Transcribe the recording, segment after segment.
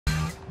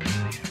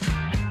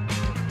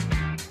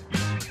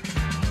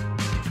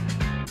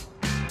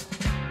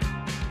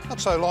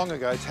so long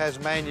ago,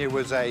 Tasmania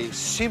was a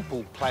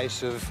simple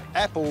place of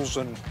apples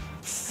and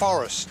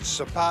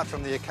forests. Apart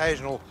from the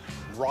occasional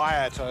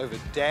riot over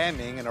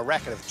damming and a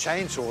racket of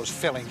chainsaws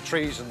felling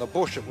trees in the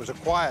bush, it was a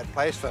quiet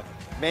place for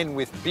men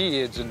with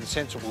beards and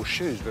sensible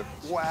shoes. But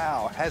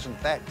wow,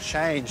 hasn't that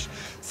changed?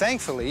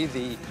 Thankfully,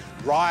 the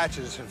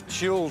rioters have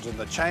chilled and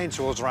the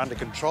chainsaws are under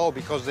control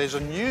because there's a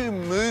new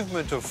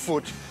movement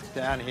afoot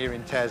down here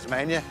in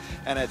Tasmania,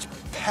 and it's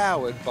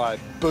powered by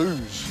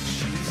booze.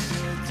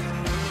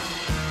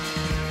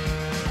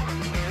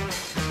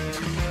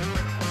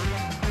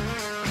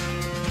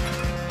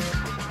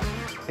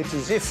 It's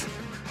as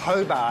if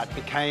Hobart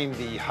became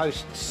the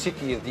host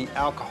city of the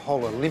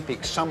Alcohol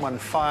Olympics. Someone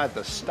fired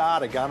the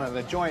starter gun and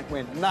the joint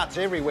went nuts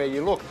everywhere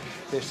you look.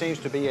 There seems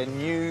to be a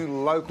new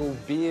local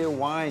beer,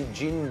 wine,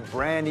 gin,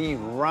 brandy,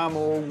 rum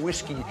or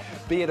whiskey,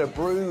 beer to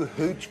brew,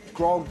 hooch,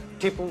 grog,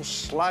 tipple,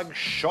 slug,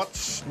 shot,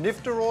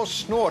 snifter or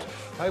snort.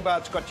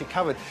 Hobart's got you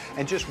covered.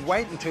 And just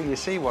wait until you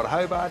see what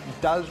Hobart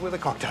does with a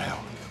cocktail.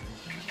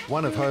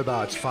 One of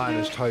Hobart's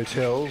finest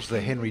hotels, the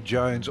Henry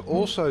Jones,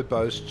 also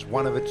boasts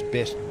one of its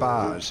best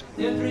bars.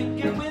 They're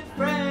drinking with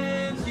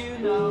friends, you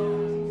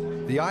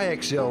know. The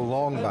IXL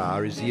Long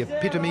Bar is the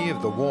epitome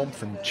of the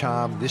warmth and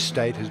charm this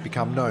state has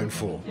become known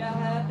for.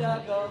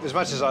 As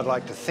much as I'd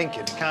like to think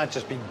it can't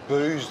just be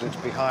booze that's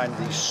behind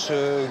the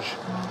surge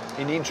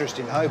in interest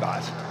in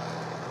Hobart.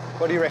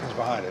 What do you reckon's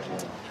behind it?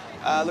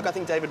 Look, I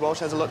think David Walsh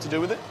has a lot to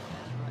do with it.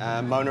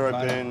 Mona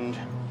opened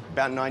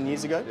about 9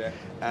 years ago.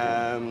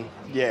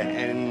 Yeah,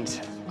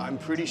 and I'm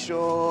pretty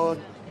sure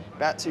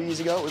about 2 years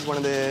ago it was one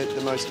of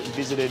the most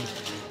visited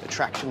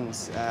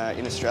attractions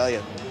in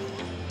Australia.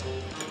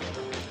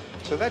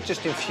 So that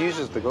just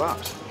infuses the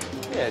glass?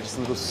 Yeah, just a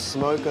little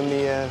smoke on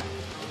the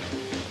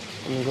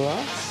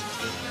glass.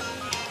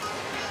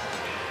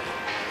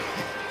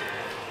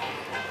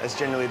 That's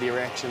generally the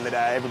reaction that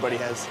everybody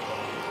has.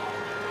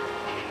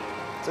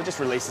 So it just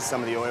releases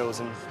some of the oils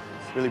and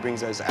really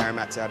brings those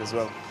aromats out as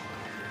well.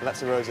 And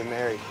that's a Rose and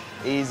Mary,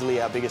 easily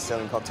our biggest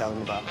selling cocktail in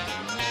the bar.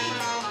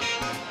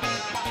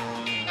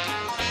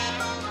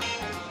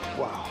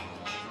 Wow.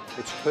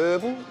 It's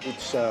herbal,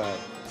 it's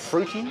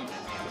fruity,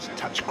 it's a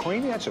touch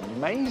creamy, that's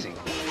amazing.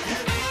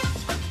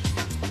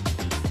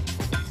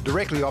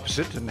 Directly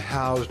opposite and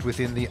housed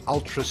within the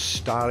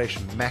ultra-stylish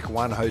Mach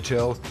 1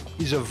 Hotel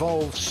is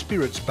Evolve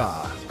Spirits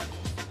Bar.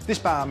 This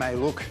bar may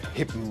look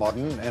hip and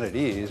modern, and it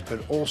is,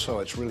 but also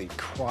it's really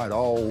quite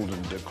old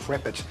and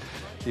decrepit.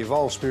 The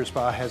Evolve Spirits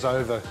Bar has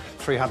over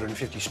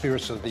 350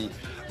 spirits of the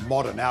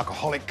modern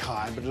alcoholic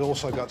kind, but it's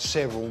also got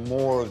several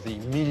more of the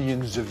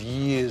millions of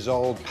years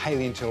old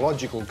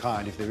paleontological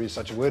kind, if there is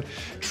such a word,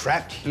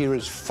 trapped here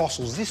as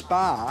fossils. This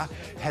bar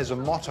has a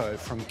motto,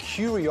 from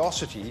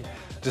curiosity,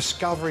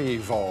 discovery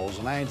evolves,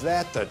 and ain't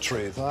that the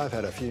truth? I've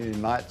had a few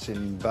nights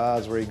in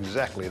bars where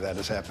exactly that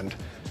has happened.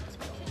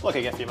 What can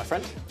I get for you, my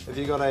friend? Have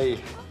you got a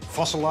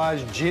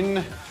fossilised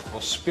gin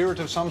or spirit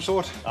of some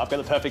sort? I've got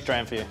the perfect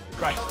dram for you.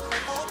 Great.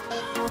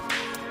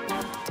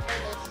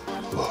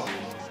 Whoa.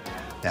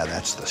 Now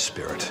that's the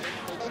spirit.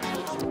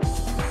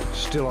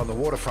 Still on the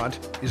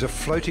waterfront is a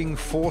floating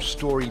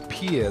 4-storey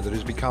pier that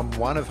has become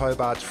one of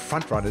Hobart's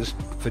frontrunners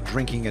for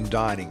drinking and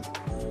dining.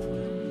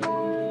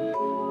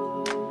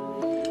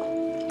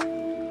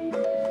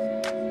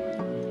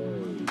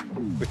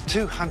 With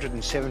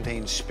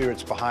 217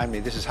 spirits behind me,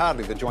 this is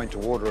hardly the joint to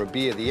order a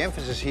beer. The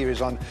emphasis here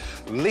is on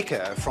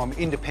liquor from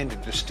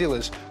independent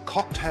distillers,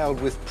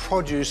 cocktailed with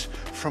produce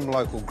from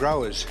local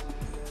growers.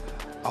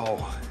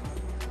 Oh,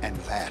 and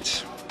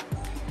that.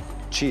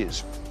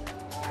 Cheers.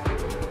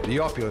 The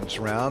opulent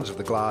surrounds of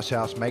the glass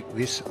house make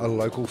this a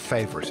local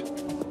favourite.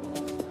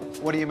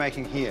 What are you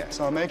making here?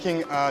 So I'm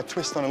making a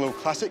twist on a little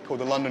classic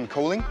called the London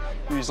Calling.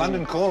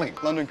 London Calling?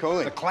 London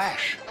Calling. The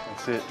Clash.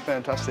 That's it,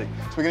 fantastic.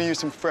 So we're going to use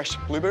some fresh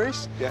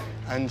blueberries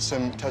and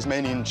some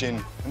Tasmanian gin.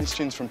 And this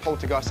gin's from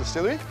Poltergeist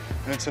Distillery,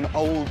 and it's an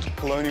old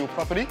colonial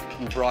property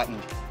in Brighton.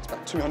 It's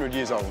about 200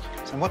 years old.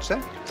 And what's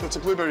that? So it's a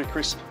blueberry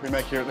crisp we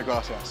make here at the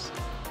Glass House.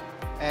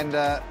 And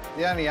the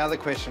only other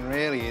question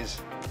really is,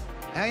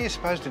 how are you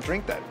supposed to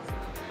drink that?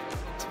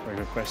 That's a very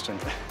good question.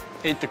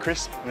 Eat the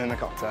crisp and then the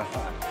cocktail.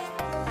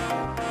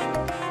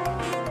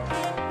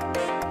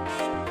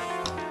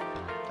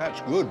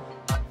 That's good.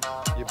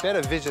 You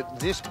better visit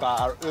this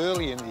bar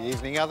early in the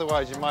evening,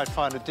 otherwise you might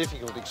find it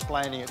difficult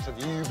explaining it to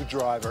the Uber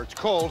driver. It's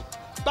called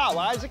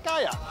Bawa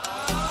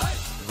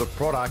Izakaya. The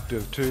product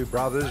of two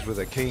brothers with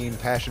a keen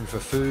passion for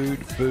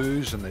food,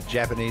 booze and the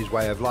Japanese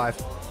way of life,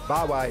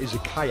 Bawa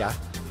Izakaya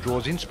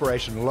draws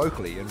inspiration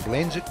locally and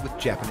blends it with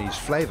Japanese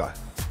flavour.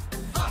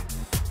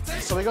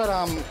 So we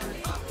got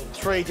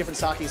 3 different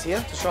sakis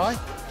here to try.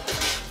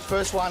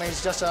 First one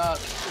is just a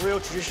real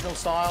traditional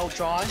style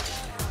dry.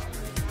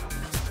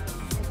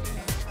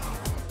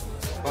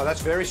 Oh,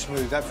 that's very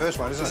smooth, that first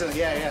one, isn't it?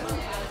 Yeah, yeah.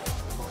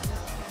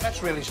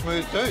 That's really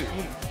smooth too.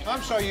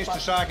 I'm so used to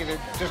sake that it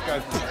just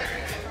goes...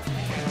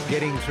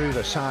 Getting through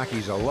the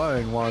sakis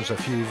alone was a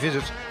few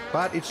visits,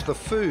 but it's the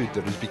food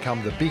that has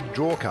become the big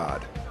draw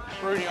card.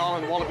 Bruny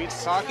Island Wallaby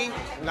Sake,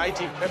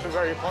 native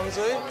pepperberry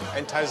ponzu,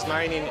 and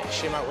Tasmanian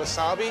shimmer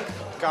wasabi,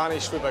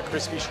 garnished with a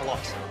crispy shallot.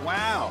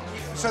 Wow.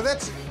 So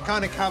that's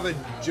kind of covered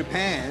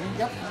Japan.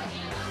 Yep.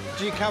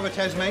 Do you cover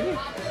Tasmania?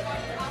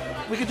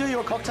 We could do you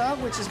a cocktail,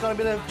 which has got a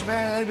bit of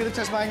Japan and a bit of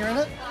Tasmania in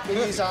it. We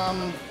use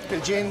a bit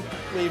of gin.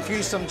 We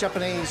infuse some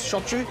Japanese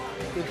shochu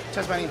with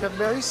Tasmanian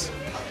pepperberries.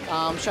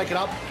 Shake it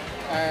up,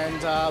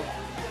 and a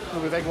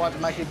little bit of egg white to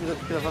make it a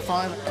bit of a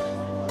foam.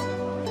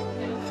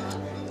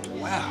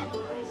 Wow.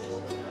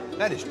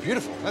 That is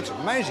beautiful. That's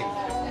amazing.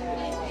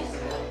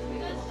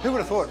 Who would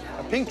have thought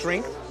a pink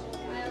drink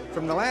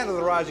from the land of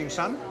the rising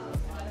sun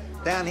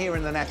down here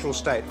in the natural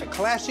state? A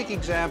classic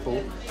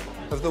example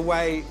of the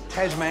way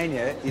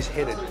Tasmania is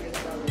headed.